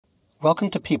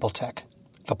Welcome to People Tech,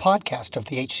 the podcast of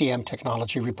the HCM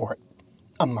Technology Report.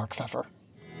 I'm Mark Pfeffer.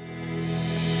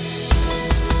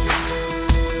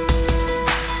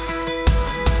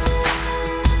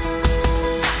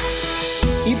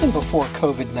 Even before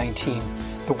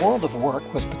COVID-19, the world of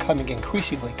work was becoming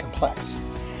increasingly complex.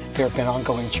 There have been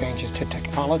ongoing changes to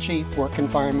technology, work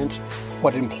environments,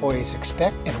 what employees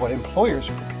expect, and what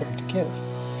employers are prepared to give.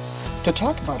 To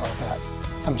talk about all that,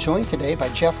 I'm joined today by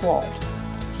Jeff Wald.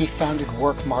 He founded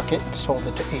WorkMarket and sold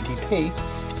it to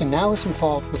ADP, and now is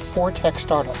involved with 4 tech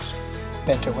startups,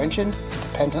 Bento Engine,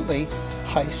 Independently,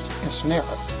 Heist, and Sonera.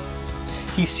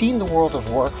 He's seen the world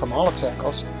of work from all its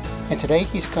angles, and today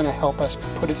he's going to help us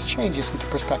put its changes into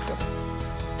perspective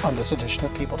on this edition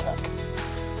of People Tech.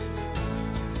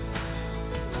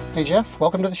 Hey Jeff,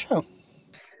 welcome to the show.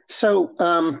 So,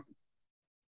 a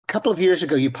couple of years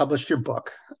ago, you published your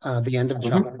book, The End of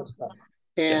Jobs,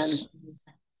 and Yes.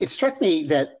 It struck me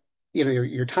that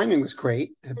your timing was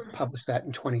great to publish that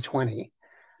in 2020,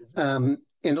 and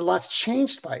a lot's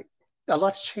changed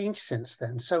since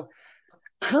then. So,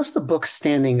 how's the book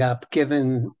standing up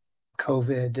given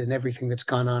COVID and everything that's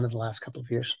gone on in the last couple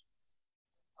of years?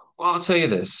 Well, I'll tell you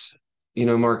this,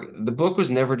 Mark, the book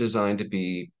was never designed to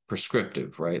be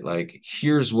prescriptive, right? Like,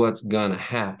 here's what's gonna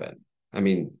happen. I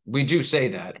mean, we do say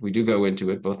that. We do go into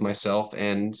it, both myself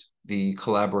and the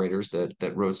collaborators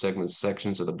that wrote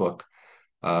sections of the book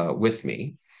with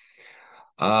me.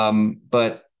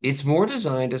 But it's more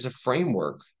designed as a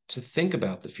framework to think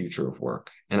about the future of work.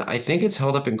 And I think it's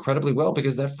held up incredibly well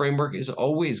because that framework is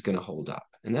always going to hold up.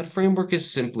 And that framework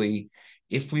is simply,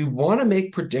 if we want to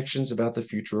make predictions about the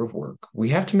future of work, we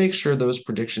have to make sure those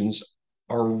predictions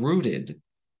are rooted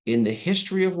in the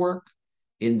history of work,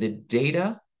 in the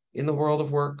data in the world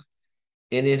of work,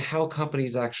 and in how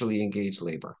companies actually engage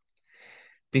labor.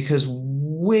 Because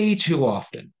way too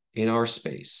often in our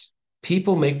space,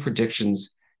 people make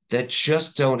predictions that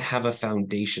just don't have a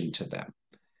foundation to them,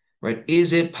 right?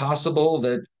 Is it possible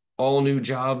that all new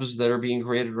jobs that are being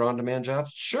created are on-demand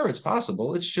jobs? Sure, it's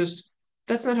possible. It's just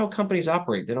that's not how companies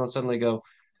operate. They don't suddenly go,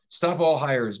 stop all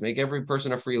hires, make every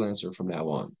person a freelancer from now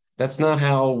on. That's not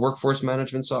how workforce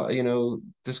management,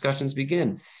 discussions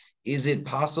begin. Is it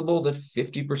possible that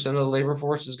 50% of the labor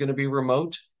force is going to be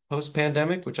remote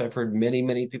post-pandemic, which I've heard many,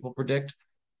 many people predict?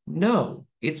 No,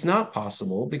 it's not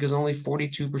possible because only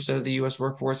 42% of the US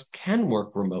workforce can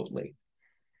work remotely.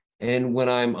 And when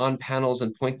I'm on panels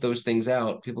and point those things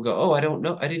out, people go, oh, I don't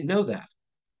know. I didn't know that.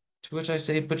 To which I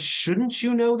say, but shouldn't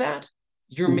you know that?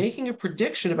 You're making a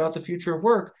prediction about the future of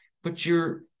work, but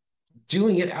you're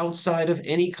doing it outside of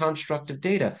any construct of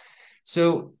data.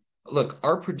 So, look,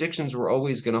 our predictions were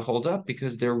always going to hold up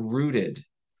because they're rooted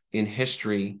in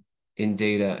history, in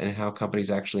data, and how companies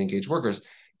actually engage workers.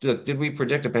 Did we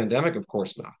predict a pandemic? Of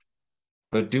course not.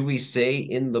 But do we say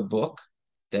in the book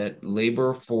that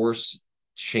labor force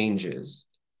changes,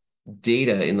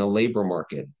 data in the labor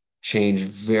market change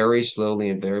very slowly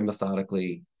and very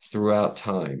methodically throughout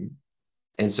time?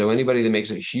 And so anybody that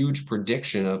makes a huge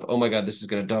prediction of, oh my God, this is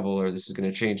going to double or this is going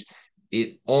to change,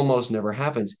 it almost never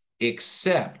happens,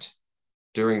 except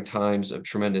during times of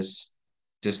tremendous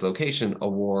dislocation, a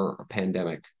war, a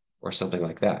pandemic, or something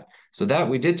like that. So that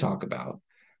we did talk about.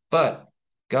 But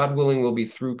God willing, we'll be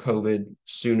through COVID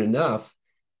soon enough.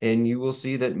 And you will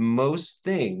see that most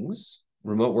things,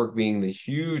 remote work being the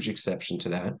huge exception to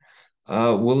that,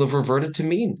 will have reverted to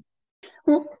mean.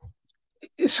 Well,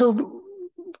 so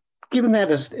given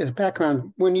that as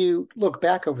background, when you look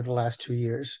back over the last 2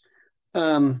 years,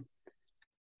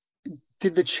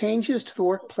 did the changes to the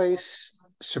workplace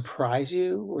surprise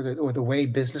you, or the way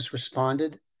business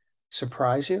responded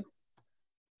surprise you?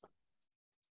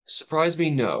 Surprise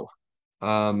me, no.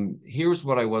 Here's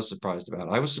what I was surprised about.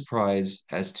 I was surprised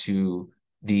as to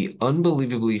the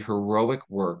unbelievably heroic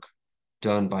work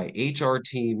done by HR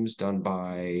teams, done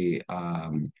by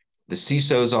the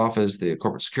CISO's office, the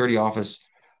corporate security office,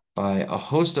 by a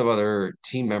host of other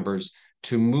team members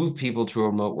to move people to a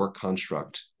remote work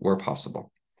construct where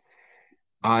possible.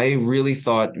 I really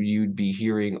thought you'd be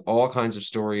hearing all kinds of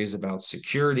stories about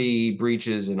security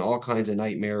breaches and all kinds of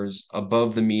nightmares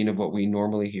above the mean of what we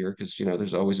normally hear, because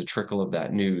there's always a trickle of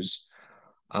that news.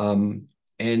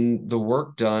 And the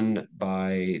work done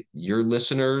by your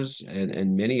listeners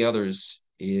and many others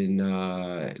in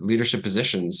leadership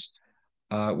positions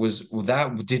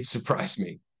that did surprise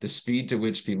me. The speed to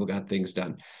which people got things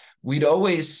done. We'd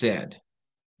always said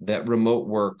that remote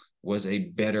work was a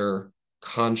better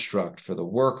construct for the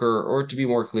worker, or to be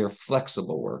more clear,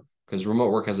 flexible work, because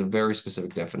remote work has a very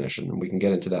specific definition, and we can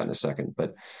get into that in a second.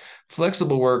 But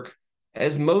flexible work,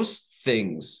 as most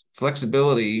things.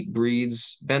 Flexibility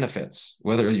breeds benefits,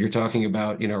 whether you're talking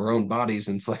about, our own bodies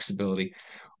and flexibility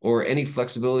or any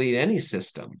flexibility in any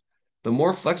system. The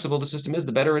more flexible the system is,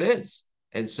 the better it is.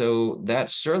 And so that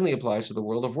certainly applies to the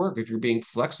world of work. If you're being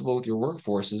flexible with your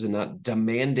workforces and not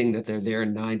demanding that they're there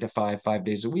 9 to 5, 5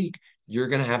 days a week, you're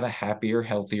going to have a happier,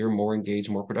 healthier, more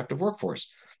engaged, more productive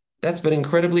workforce. That's been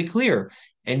incredibly clear.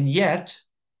 And yet,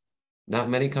 not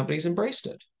many companies embraced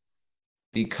it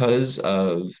because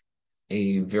of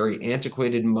a very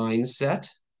antiquated mindset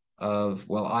of,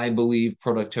 well, I believe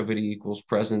productivity equals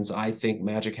presence. I think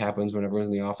magic happens when everyone's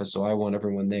in the office, so I want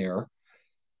everyone there.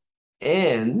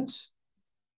 And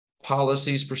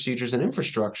policies, procedures, and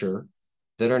infrastructure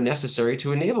that are necessary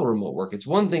to enable remote work. It's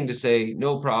one thing to say,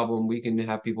 no problem, we can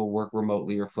have people work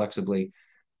remotely or flexibly,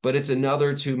 but it's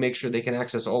another to make sure they can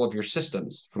access all of your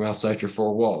systems from outside your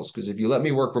four walls. Because if you let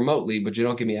me work remotely, but you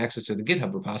don't give me access to the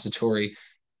GitHub repository,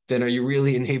 then are you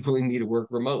really enabling me to work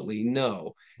remotely?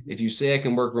 No. If you say I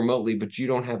can work remotely, but you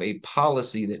don't have a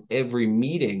policy that every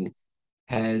meeting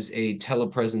has a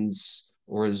telepresence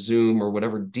or a Zoom or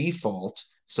whatever default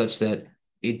such that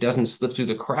it doesn't slip through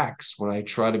the cracks when I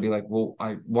try to be like, well,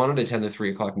 I wanted to attend the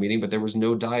 3 o'clock meeting, but there was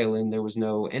no dial in, there was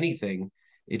no anything.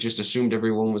 It just assumed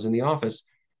everyone was in the office.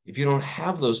 If you don't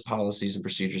have those policies and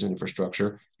procedures and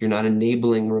infrastructure, you're not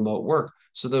enabling remote work.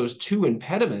 So those two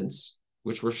impediments,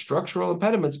 which were structural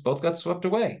impediments, both got swept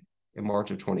away in March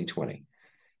of 2020.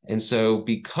 And so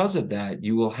because of that,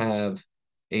 you will have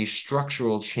a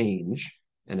structural change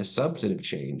and a substantive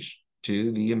change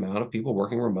to the amount of people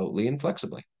working remotely and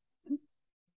flexibly.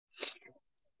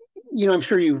 I'm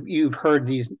sure you've heard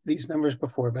these numbers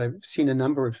before, but I've seen a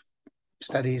number of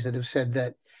studies that have said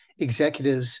that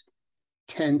executives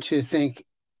tend to think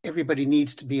everybody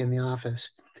needs to be in the office,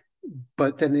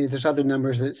 but then there's other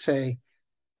numbers that say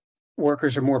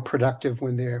workers are more productive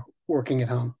when they're working at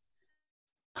home.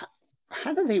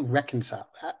 How do they reconcile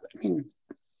that? I mean,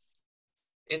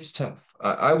 it's tough.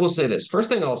 I will say this. First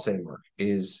thing I'll say, Mark,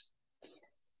 is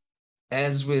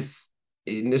as with,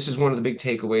 and this is one of the big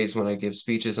takeaways when I give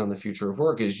speeches on the future of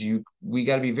work, is we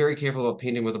got to be very careful about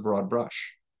painting with a broad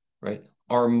brush, right?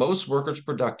 Are most workers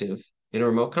productive in a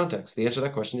remote context? The answer to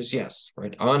that question is yes,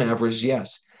 right? On average,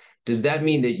 yes. Does that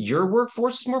mean that your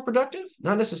workforce is more productive?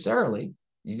 Not necessarily.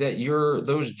 That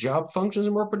those job functions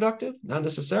are more productive? Not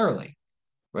necessarily,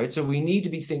 right? So we need to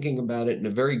be thinking about it in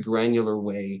a very granular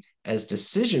way as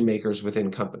decision makers within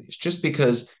companies. Just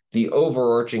because the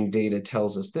overarching data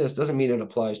tells us this doesn't mean it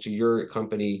applies to your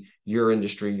company, your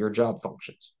industry, your job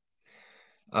functions.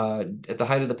 At the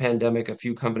height of the pandemic, a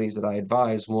few companies that I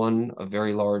advise, one, a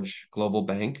very large global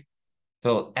bank,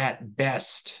 felt at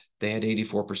best they had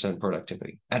 84%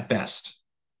 productivity, at best.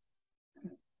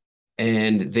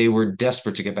 And they were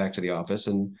desperate to get back to the office.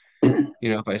 And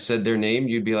if I said their name,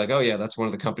 you'd be like, oh, yeah, that's one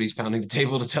of the companies pounding the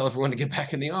table to tell everyone to get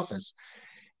back in the office.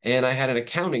 And I had an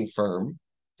accounting firm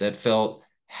that felt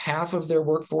half of their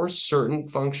workforce, certain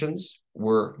functions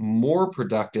were more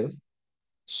productive,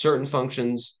 certain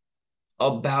functions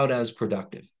about as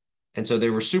productive. And so they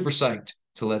were super psyched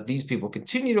to let these people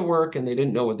continue to work, and they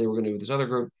didn't know what they were going to do with this other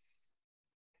group.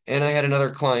 And I had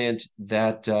another client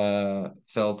that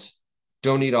felt,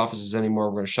 don't need offices anymore.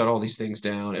 We're going to shut all these things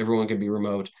down. Everyone can be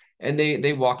remote. And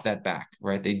they walk that back,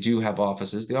 right? They do have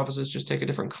offices. The offices just take a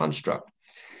different construct.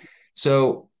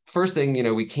 So first thing,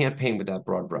 we can't paint with that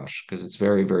broad brush because it's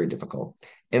very, very difficult.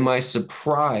 Am I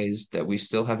surprised that we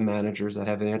still have managers that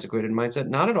have an antiquated mindset?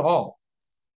 Not at all.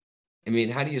 I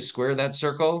mean, how do you square that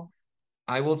circle?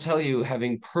 I will tell you,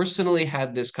 having personally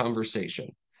had this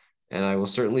conversation, and I will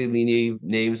certainly leave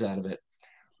names out of it,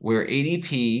 where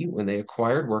ADP, when they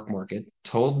acquired WorkMarket,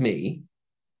 told me,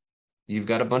 you've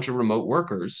got a bunch of remote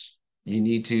workers. You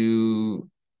need to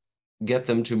get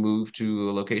them to move to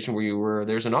a location where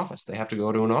there's an office. They have to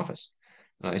go to an office.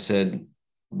 And I said,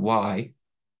 why?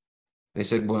 They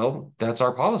said, well, that's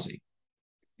our policy.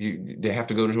 They have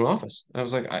to go into an office. I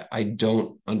was like, I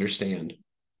don't understand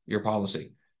your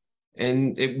policy.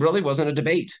 And it really wasn't a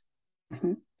debate.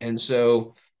 mm-hmm. And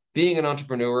so being an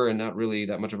entrepreneur and not really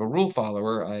that much of a rule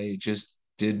follower, I just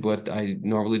did what I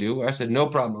normally do. I said, no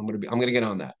problem. I'm gonna get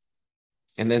on that.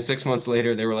 And then 6 months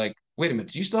later, they were like, wait a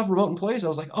minute, do you still have remote employees? I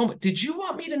was like, oh, but did you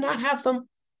want me to not have them?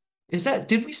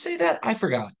 Did we say that? I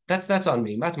forgot. That's on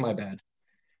me. That's my bad.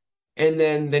 And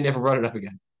then they never brought it up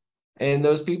again. And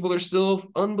those people are still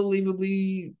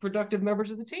unbelievably productive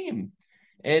members of the team.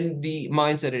 And the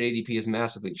mindset at ADP has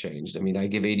massively changed. I mean, I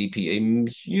give ADP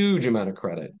a huge amount of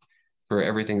credit for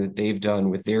everything that they've done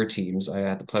with their teams. I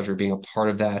had the pleasure of being a part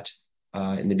of that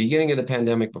in the beginning of the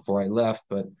pandemic before I left,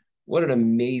 but what an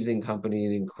amazing company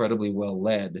and incredibly well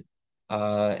led.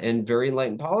 and very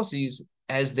enlightened policies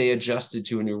as they adjusted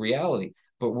to a new reality.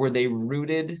 But were they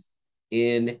rooted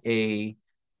in a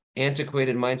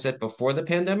antiquated mindset before the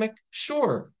pandemic?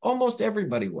 Sure, almost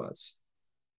everybody was.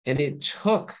 And it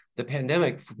took the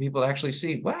pandemic for people to actually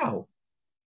see, wow,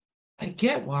 I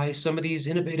get why some of these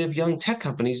innovative young tech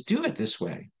companies do it this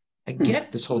way. I Hmm.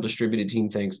 get this whole distributed team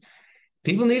things.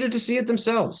 People needed to see it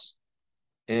themselves.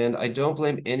 And I don't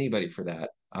blame anybody for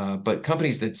that. But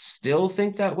companies that still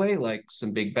think that way, like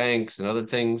some big banks and other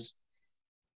things,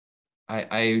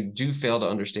 I do fail to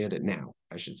understand it now,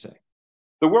 I should say.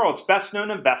 The world's best known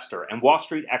investor and Wall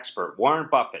Street expert Warren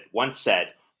Buffett once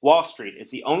said, Wall Street is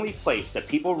the only place that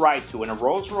people ride to in a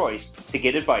Rolls Royce to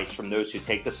get advice from those who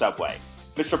take the subway.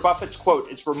 Mr. Buffett's quote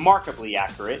is remarkably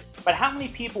accurate, but how many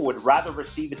people would rather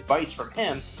receive advice from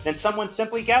him than someone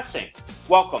simply guessing?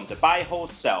 Welcome to Buy,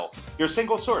 Hold, Sell, your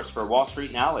single source for Wall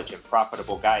Street knowledge and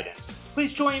profitable guidance.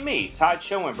 Please join me, Todd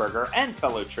Schoenberger, and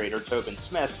fellow trader Tobin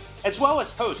Smith, as well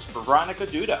as host Veronica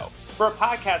Dudo, for a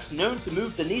podcast known to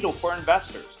move the needle for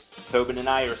investors. Tobin and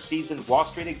I are seasoned Wall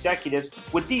Street executives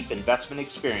with deep investment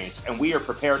experience, and we are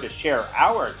prepared to share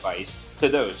our advice to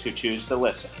those who choose to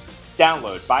listen.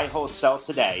 Download Buy, Hold, Sell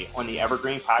today on the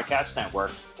Evergreen Podcast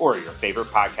Network or your favorite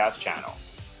podcast channel.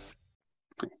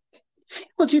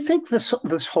 Well, do you think this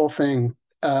whole thing,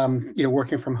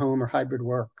 working from home or hybrid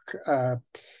work,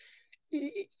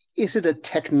 is it a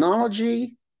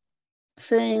technology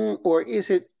thing, or is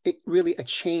it really a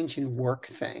change in work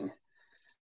thing?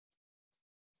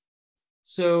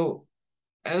 So,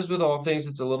 as with all things,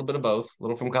 it's a little bit of both, a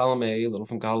little from column A, a little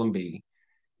from column B.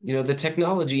 The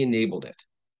technology enabled it.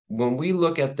 When we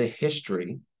look at the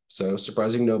history, so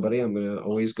surprising nobody, I'm going to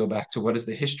always go back to what is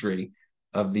the history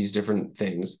of these different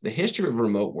things. The history of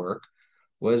remote work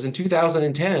was in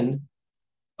 2010,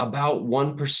 about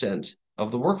 1%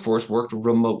 of the workforce worked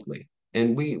remotely.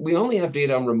 And we only have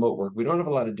data on remote work. We don't have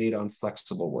a lot of data on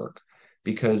flexible work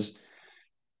because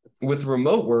with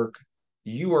remote work,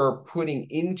 you are putting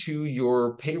into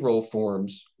your payroll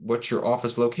forms what your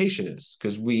office location is.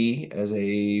 Because we, as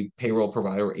a payroll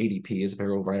provider, or ADP as a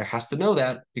payroll provider, has to know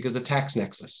that because of tax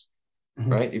nexus,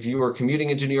 Mm-hmm. right? If you are commuting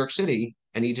into New York City,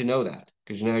 I need to know that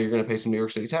because now you're going to pay some New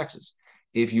York City taxes.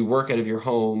 If you work out of your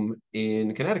home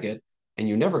in Connecticut and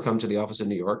you never come to the office in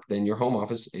New York, then your home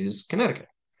office is Connecticut.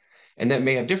 And that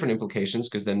may have different implications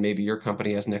because then maybe your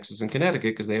company has nexus in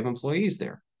Connecticut because they have employees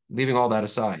there. Leaving all that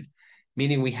aside,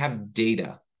 meaning we have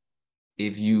data.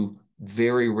 If you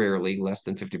very rarely, less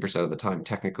than 50% of the time,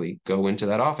 technically go into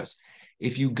that office.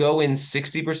 If you go in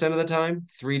 60% of the time,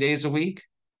 3 days a week,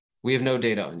 we have no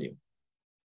data on you,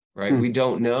 right? Hmm. We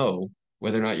don't know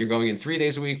whether or not you're going in 3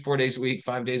 days a week, 4 days a week,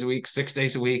 5 days a week, 6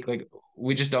 days a week. Like,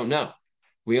 we just don't know.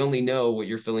 We only know what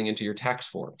you're filling into your tax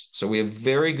forms. So we have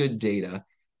very good data,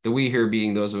 that we here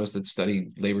being those of us that study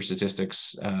labor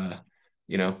statistics,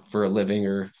 for a living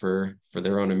or for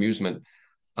their own amusement.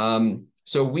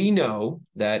 So we know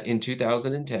that in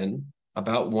 2010,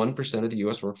 about 1% of the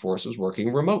US workforce was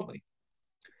working remotely.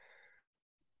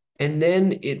 And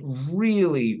then it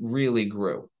really, really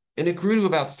grew. And it grew to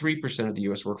about 3% of the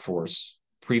US workforce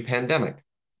pre-pandemic.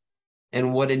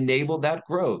 And what enabled that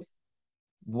growth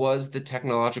was the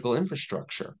technological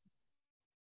infrastructure,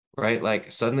 right?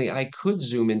 Like suddenly I could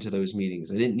Zoom into those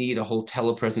meetings. I didn't need a whole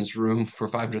telepresence room for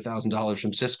 $500,000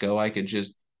 from Cisco. I could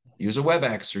just use a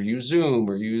WebEx or use Zoom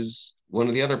or use one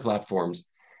of the other platforms.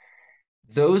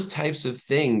 Those types of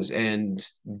things, and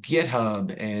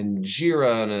GitHub and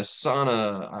Jira and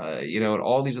Asana, and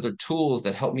all these other tools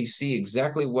that help me see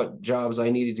exactly what jobs I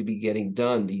needed to be getting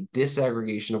done, the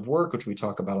disaggregation of work, which we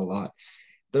talk about a lot,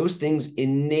 those things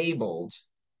enabled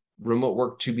remote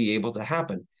work to be able to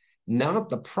happen. Not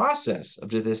the process of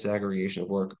the disaggregation of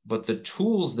work, but the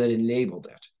tools that enabled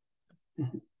it,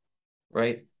 Mm-hmm.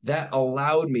 right? That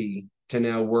allowed me to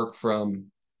now work from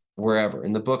wherever.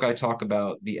 In the book, I talk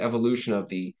about the evolution of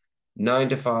the 9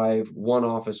 to 5, one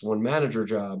office, one manager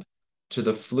job to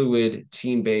the fluid,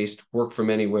 team-based, work from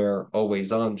anywhere,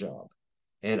 always on job.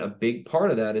 And a big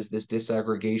part of that is this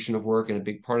disaggregation of work, and a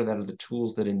big part of that are the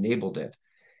tools that enabled it.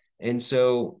 And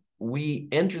so we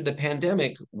entered the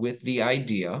pandemic with the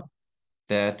idea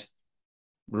that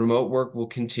remote work will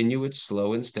continue its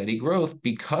slow and steady growth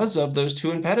because of those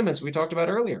two impediments we talked about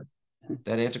earlier.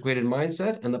 That antiquated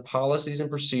mindset and the policies and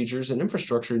procedures and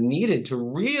infrastructure needed to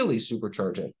really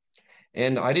supercharge it.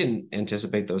 And I didn't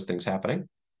anticipate those things happening,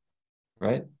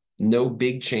 right? No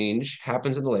big change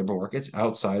happens in the labor markets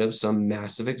outside of some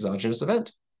massive exogenous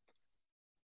event.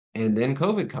 And then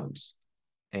COVID comes,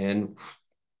 and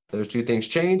those two things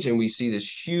change, and we see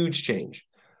this huge change.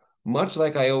 Much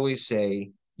like I always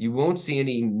say, you won't see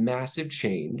any massive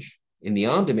change in the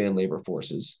on-demand labor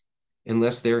forces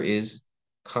unless there is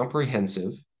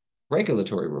comprehensive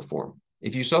regulatory reform.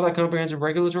 If you saw that comprehensive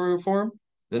regulatory reform,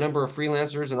 the number of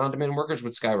freelancers and on-demand workers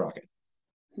would skyrocket.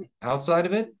 Outside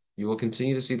of it, you will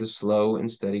continue to see the slow and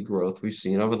steady growth we've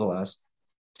seen over the last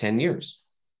 10 years.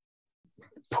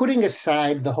 Putting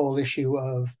aside the whole issue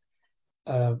of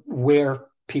where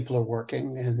people are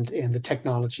working and the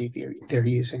technology they're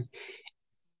using,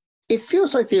 it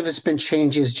feels like there has been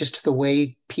changes just to the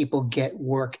way people get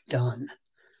work done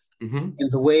and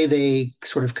the way they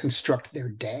sort of construct their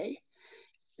day.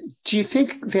 Do you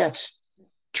think that's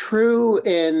true?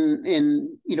 And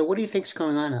what do you think is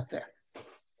going on out there?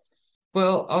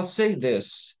 Well, I'll say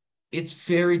this. It's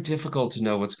very difficult to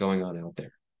know what's going on out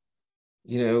there.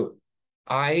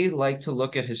 I like to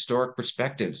look at historic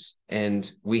perspectives, and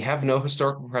we have no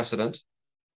historical precedent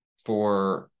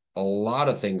for a lot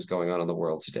of things going on in the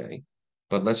world today.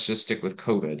 But let's just stick with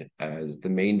COVID as the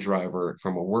main driver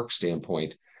from a work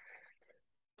standpoint.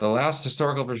 The last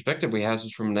historical perspective we have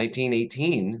is from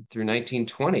 1918 through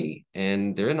 1920,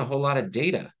 and there isn't a whole lot of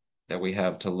data that we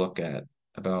have to look at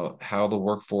about how the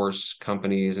workforce,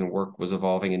 companies, and work was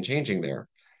evolving and changing there.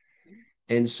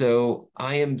 And so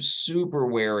I am super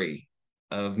wary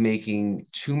of making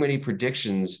too many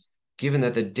predictions, given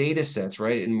that the data sets,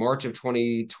 right, in March of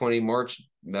 2020,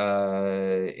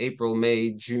 April,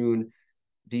 May, June,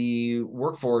 the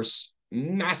workforce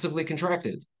massively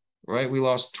contracted, right? We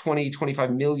lost 20,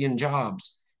 25 million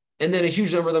jobs. And then a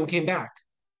huge number of them came back,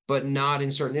 but not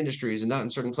in certain industries and not in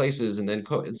certain places. And then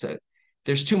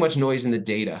there's too much noise in the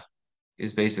data,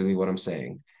 is basically what I'm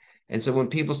saying. And so when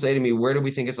people say to me, where do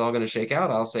we think it's all going to shake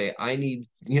out? I'll say, I need,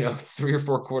 3 or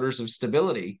 4 quarters of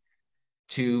stability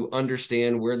to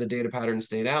understand where the data patterns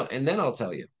stayed out. And then I'll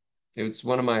tell you. It's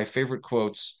one of my favorite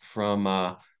quotes from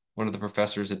one of the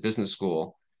professors at business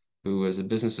school who was a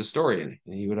business historian.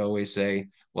 And he would always say,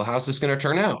 well, how's this going to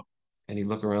turn out? And he'd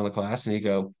look around the class and he'd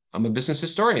go, I'm a business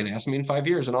historian. Ask me in 5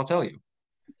 years and I'll tell you.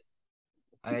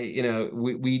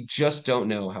 We just don't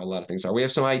know how a lot of things are. We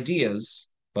have some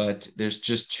ideas, but there's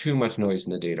just too much noise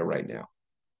in the data right now.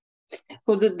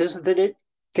 Well, does the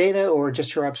data or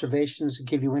just your observations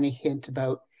give you any hint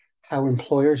about how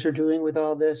employers are doing with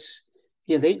all this?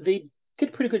 They did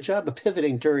a pretty good job of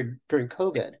pivoting during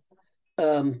COVID.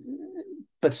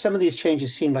 But some of these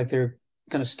changes seem like they're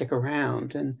going to stick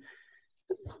around. And,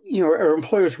 are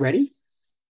employers ready?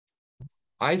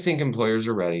 I think employers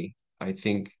are ready. I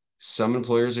think some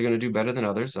employers are going to do better than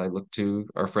others. I look to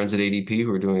our friends at ADP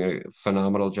who are doing a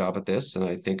phenomenal job at this. And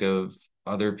I think of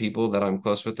other people that I'm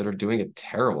close with that are doing a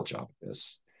terrible job at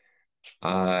this.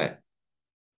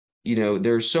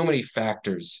 There's so many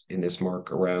factors in this,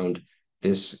 Mark, around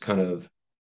this kind of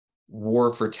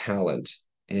war for talent.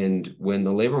 And when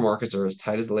the labor markets are as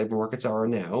tight as the labor markets are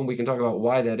now, and we can talk about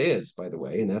why that is, by the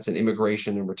way, and that's an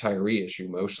immigration and retiree issue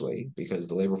mostly, because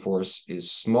the labor force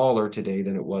is smaller today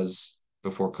than it was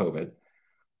before COVID.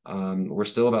 We're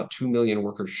still about 2 million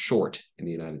workers short in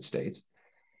the United States.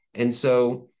 And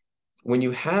so when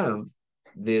you have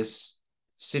this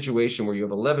situation where you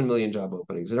have 11 million job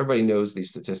openings, and everybody knows these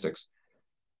statistics,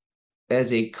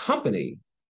 as a company,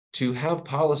 to have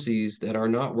policies that are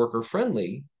not worker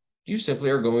friendly, you simply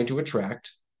are going to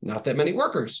attract not that many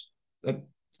workers.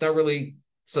 It's not really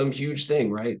some huge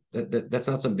thing, right? That's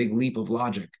not some big leap of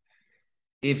logic.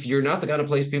 If you're not the kind of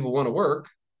place people want to work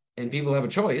and people have a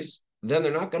choice, then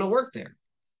they're not going to work there.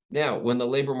 Now, when the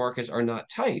labor markets are not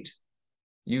tight,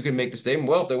 you can make the statement,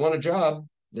 well, if they want a job,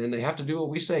 then they have to do what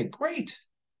we say. Great.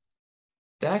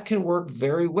 That can work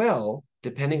very well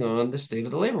depending on the state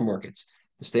of the labor markets.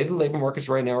 The state of the labor markets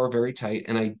right now are very tight,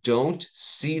 and I don't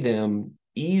see them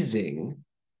easing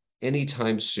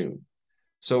anytime soon.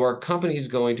 So are companies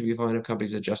going to be fine if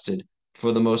companies adjusted?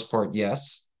 For the most part,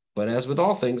 yes. But as with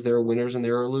all things, there are winners and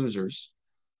there are losers.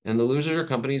 And the losers are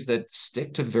companies that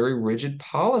stick to very rigid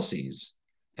policies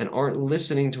and aren't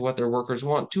listening to what their workers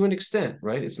want to an extent,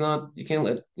 right? It's not, you can't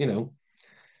let,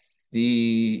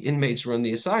 the inmates run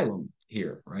the asylum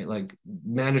here, right? Like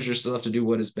managers still have to do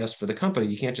what is best for the company.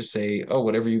 You can't just say, oh,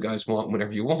 whatever you guys want,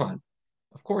 whatever you want.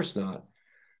 Of course not.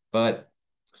 But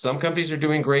some companies are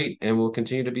doing great and will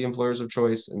continue to be employers of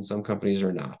choice, and some companies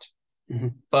are not. Mm-hmm.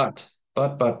 But,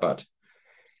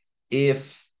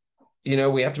 if,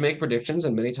 we have to make predictions,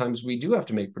 and many times we do have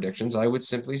to make predictions, I would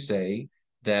simply say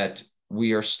that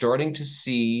we are starting to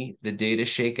see the data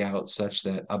shake out such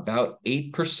that about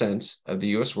 8% of the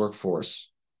US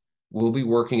workforce will be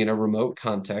working in a remote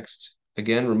context.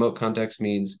 Again, remote context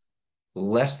means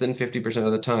less than 50%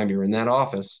 of the time you're in that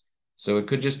office. So it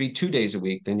could just be 2 days a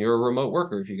week. Then you're a remote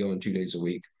worker if you go in 2 days a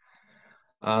week.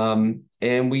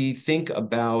 And we think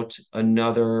about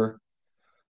another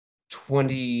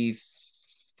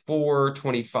 24,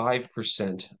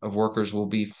 25% of workers will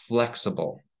be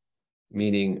flexible,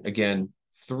 meaning again,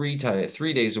 3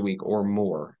 days a week or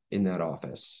more in that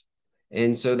office.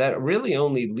 And so that really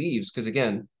only leaves, because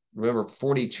again, remember,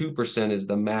 42% is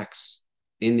the max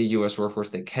in the US workforce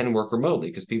that can work remotely,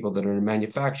 because people that are in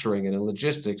manufacturing and in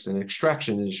logistics and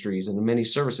extraction industries and in many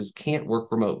services can't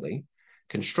work remotely,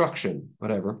 construction,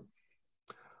 whatever.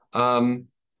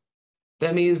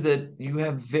 That means that you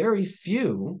have very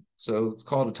few, so it's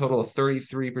called a total of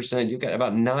 33%. You've got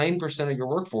about 9% of your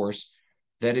workforce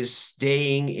that is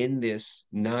staying in this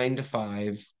 9 to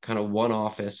 5 kind of one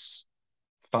office,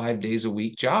 5 days a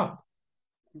week job.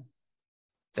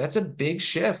 That's a big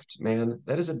shift, man.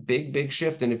 That is a big, big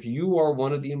shift. And if you are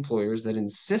one of the employers that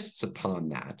insists upon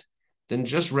that, then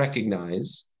just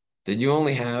recognize that you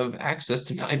only have access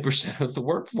to 9% of the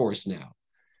workforce now.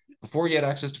 Before you had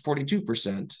access to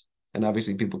 42%. And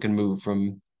obviously people can move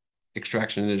from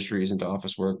extraction industries into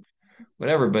office work,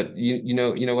 whatever. But you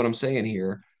know what I'm saying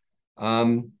here.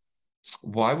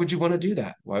 Why would you want to do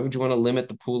that? Why would you want to limit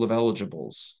the pool of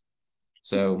eligibles?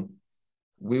 So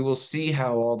we will see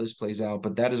how all this plays out,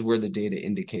 but that is where the data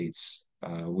indicates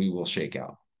we will shake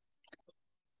out.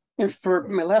 And for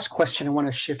my last question, I want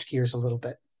to shift gears a little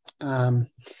bit.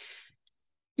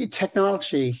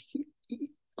 Technology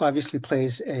obviously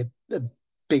plays a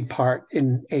big part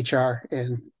in HR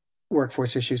and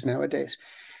workforce issues nowadays.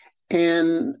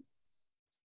 And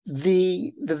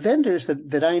the vendors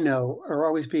that I know are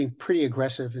always being pretty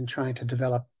aggressive in trying to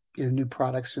develop new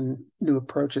products and new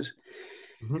approaches.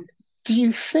 Mm-hmm. Do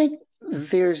you think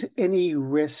there's any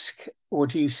risk, or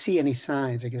do you see any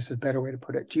signs, I guess is a better way to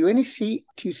put it, do you see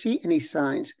any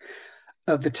signs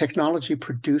of the technology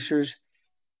producers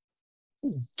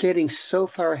getting so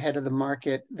far ahead of the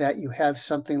market that you have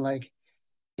something like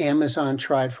Amazon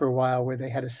tried for a while, where they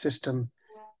had a system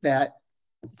that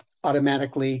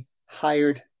automatically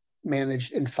hired,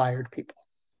 managed, and fired people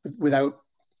without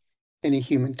any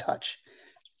human touch?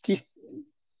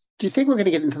 Do you think we're going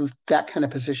to get into that kind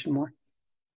of position more?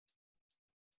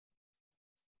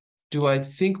 Do I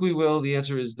think we will? The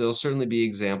answer is there'll certainly be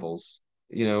examples.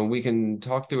 We can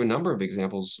talk through a number of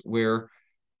examples where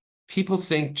people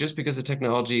think just because the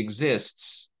technology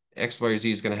exists, X, Y, or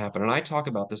Z is going to happen. And I talk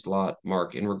about this a lot,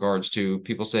 Mark, in regards to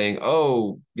people saying,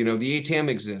 oh, the ATM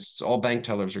exists, all bank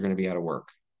tellers are going to be out of work.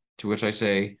 To which I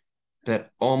say that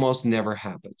almost never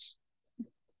happens.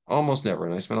 Almost never.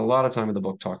 And I spent a lot of time in the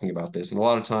book talking about this, and a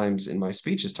lot of times in my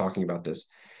speeches talking about this.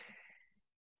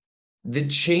 The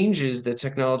changes that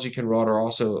technology can wrought are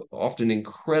also often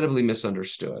incredibly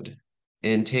misunderstood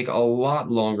and take a lot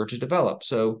longer to develop.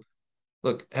 So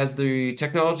look, has the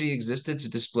technology existed to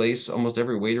displace almost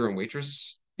every waiter and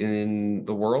waitress in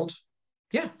the world?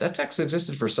 Yeah, that tech's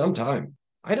existed for some time.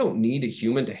 I don't need a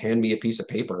human to hand me a piece of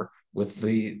paper with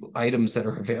the items that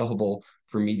are available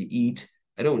for me to eat.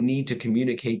 I don't need to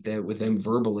communicate that with them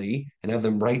verbally and have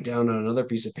them write down on another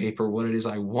piece of paper what it is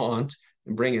I want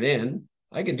and bring it in.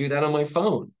 I can do that on my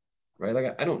phone, right?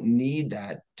 Like I don't need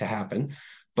that to happen,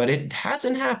 but it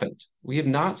hasn't happened. We have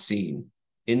not seen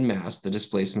in mass the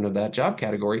displacement of that job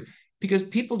category because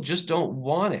people just don't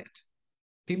want it.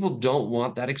 People don't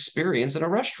want that experience in a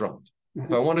restaurant.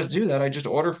 If I want to do that, I just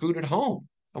order food at home.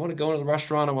 I want to go into the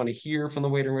restaurant. I want to hear from the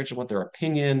waiter and waitress, I want their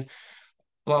opinion,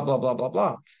 blah, blah, blah, blah,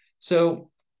 blah. So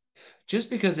just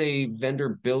because a vendor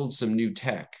builds some new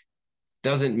tech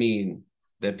doesn't mean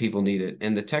that people need it.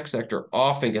 And the tech sector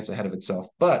often gets ahead of itself.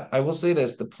 But I will say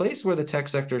this, the place where the tech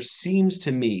sector seems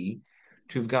to me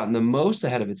to have gotten the most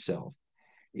ahead of itself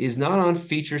is not on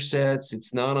feature sets.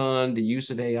 It's not on the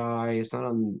use of AI. It's not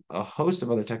on a host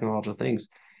of other technological things.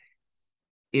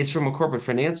 It's from a corporate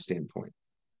finance standpoint.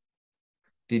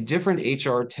 The different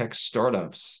HR tech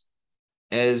startups,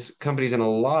 as companies in a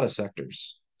lot of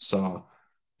sectors saw,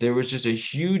 there was just a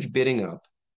huge bidding up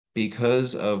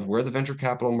because of where the venture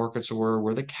capital markets were,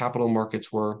 where the capital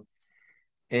markets were.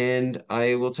 And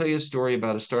I will tell you a story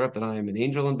about a startup that I am an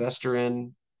angel investor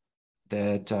in,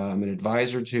 that I'm an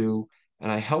advisor to,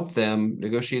 and I helped them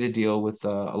negotiate a deal with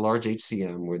a large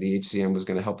HCM where the HCM was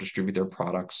going to help distribute their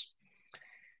products.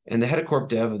 And the head of corp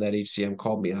dev of that HCM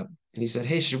called me up and he said,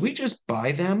 hey, should we just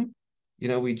buy them?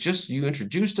 You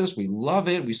introduced us. We love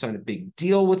it. We signed a big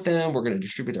deal with them. We're going to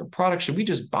distribute their products. Should we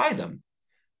just buy them?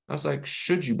 I was like,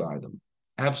 should you buy them?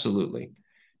 Absolutely.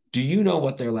 Do you know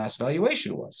what their last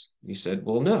valuation was? He said,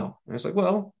 well, no. And I was like,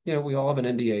 well, we all have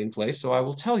an NDA in place, so I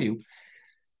will tell you.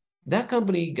 That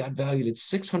company got valued at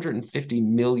 $650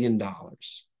 million.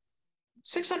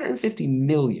 $650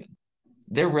 million.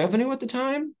 Their revenue at the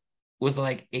time was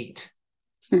like $8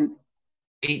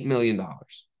 million.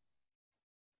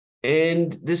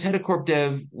 And this head of corp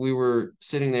dev, we were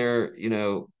sitting there,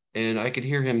 and I could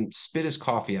hear him spit his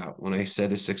coffee out when I said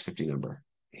the 650 number.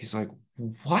 He's like,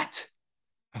 what?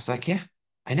 I was like, yeah,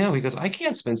 I know. He goes, I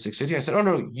can't spend 650. I said, oh,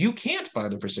 no, you can't buy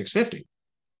them for 650.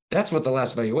 That's what the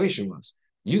last valuation was.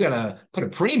 You got to put a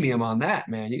premium on that,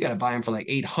 man. You got to buy them for like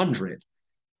 800.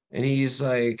 And he's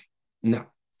like, no,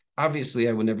 obviously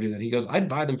I would never do that. He goes, I'd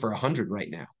buy them for 100 right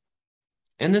now.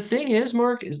 And the thing is,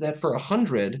 Mark, is that for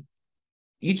 100,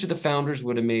 each of the founders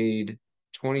would have made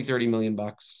 20, 30 million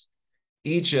bucks.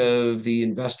 Each of the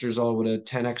investors all would have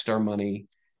 10x'd our money,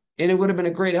 and it would have been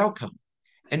a great outcome.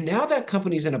 And now that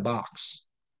company's in a box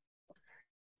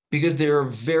because there are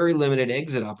very limited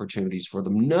exit opportunities for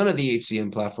them. None of the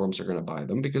HCM platforms are going to buy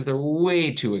them because they're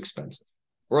way too expensive.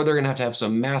 Or they're going to have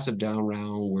some massive down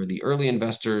round where the early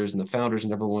investors and the founders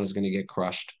and everyone is going to get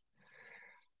crushed.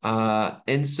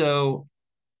 And so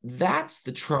that's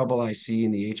the trouble I see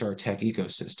in the HR tech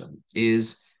ecosystem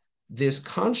is this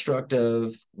construct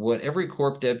of what every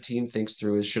corp dev team thinks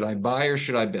through is, should I buy or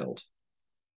should I build?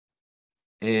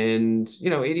 And,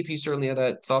 ADP certainly had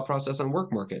that thought process on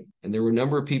work market. And there were a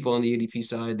number of people on the ADP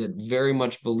side that very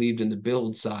much believed in the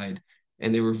build side.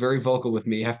 And they were very vocal with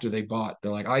me after they bought.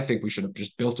 They're like, I think we should have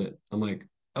just built it. I'm like,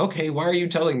 okay, why are you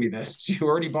telling me this? You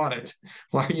already bought it.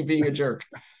 Why are you being a jerk?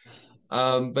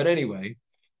 But anyway,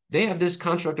 they have this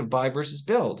construct of buy versus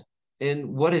build.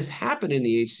 And what has happened in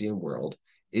the HCM world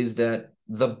is that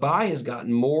the buy has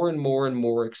gotten more and more and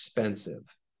more expensive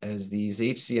as these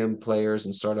HCM players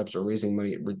and startups are raising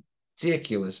money at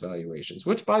ridiculous valuations,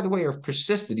 which, by the way, are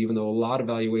persisted, even though a lot of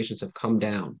valuations have come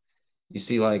down. You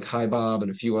see like HiBob and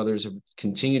a few others have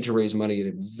continued to raise money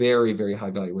at very, very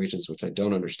high valuations, which I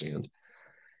don't understand.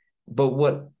 But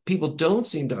what people don't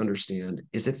seem to understand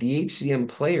is that the HCM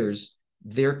players,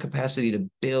 their capacity to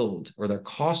build or their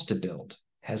cost to build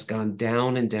has gone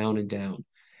down and down and down.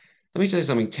 Let me tell you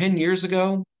something. 10 years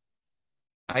ago,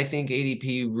 I think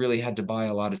ADP really had to buy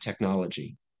a lot of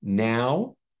technology.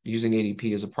 Now, using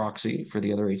ADP as a proxy for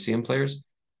the other HCM players,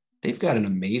 they've got an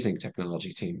amazing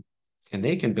technology team and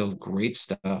they can build great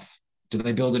stuff. Do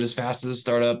they build it as fast as a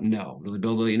startup? No. Do they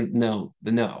build it? No.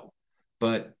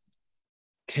 But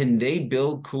can they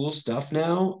build cool stuff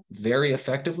now very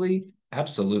effectively?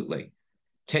 Absolutely.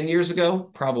 10 years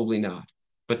ago, probably not.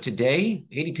 But today,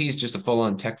 ADP is just a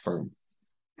full-on tech firm.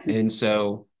 And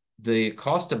so the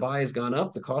cost to buy has gone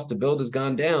up. The cost to build has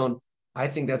gone down. I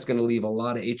think that's going to leave a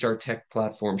lot of HR tech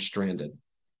platforms stranded.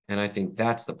 And I think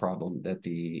that's the problem that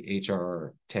the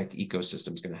HR tech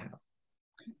ecosystem is going to have.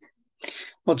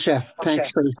 Well, Jeff,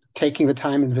 thanks for taking the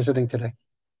time and visiting today.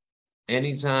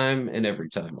 Anytime and every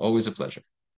time. Always a pleasure.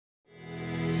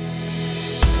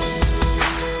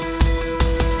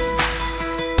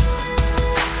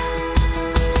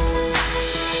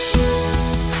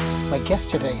 My guest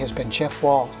today has been Jeff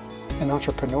Wall, an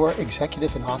entrepreneur,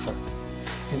 executive, and author.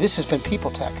 And this has been People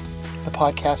Tech, the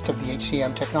podcast of the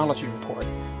HCM Technology Report.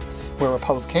 We're a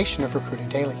publication of Recruiting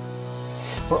Daily.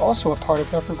 We're also a part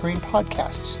of Evergreen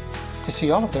Podcasts. To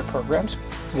see all of their programs,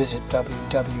 visit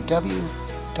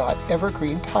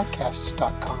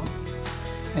www.evergreenpodcasts.com.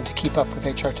 And to keep up with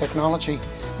HR technology,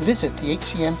 visit the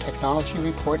HCM Technology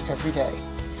Report every day.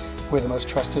 We're the most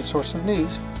trusted source of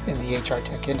news in the HR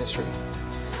tech industry.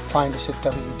 Find us at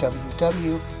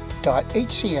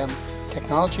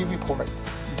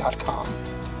www.hcmtechnologyreport.com.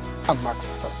 I'm Mark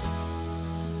Pfeffer.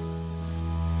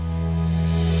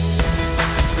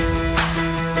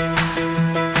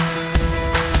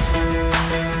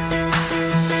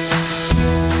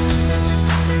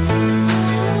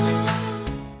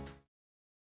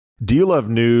 Do you love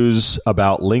news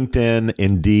about LinkedIn,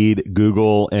 Indeed,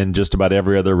 Google, and just about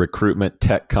every other recruitment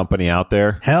tech company out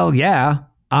there? Hell yeah.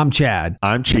 I'm Chad.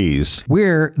 I'm Cheese.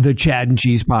 We're the Chad and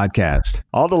Cheese Podcast.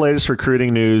 All the latest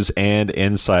recruiting news and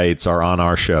insights are on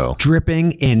our show.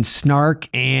 Dripping in snark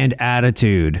and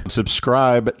attitude.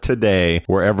 Subscribe today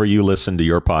wherever you listen to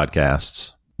your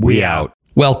podcasts. We out.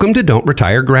 Welcome to Don't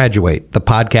Retire, Graduate, the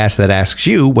podcast that asks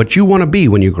you what you want to be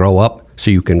when you grow up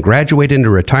so you can graduate into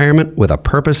retirement with a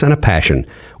purpose and a passion,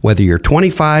 whether you're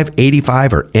 25,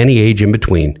 85, or any age in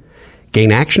between.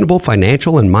 Gain actionable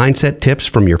financial and mindset tips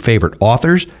from your favorite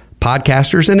authors,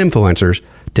 podcasters, and influencers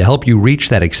to help you reach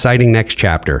that exciting next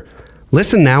chapter.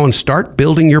 Listen now and start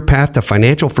building your path to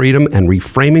financial freedom and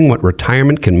reframing what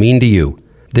retirement can mean to you.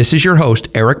 This is your host,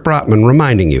 Eric Brotman,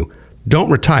 reminding you, don't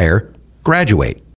retire, graduate.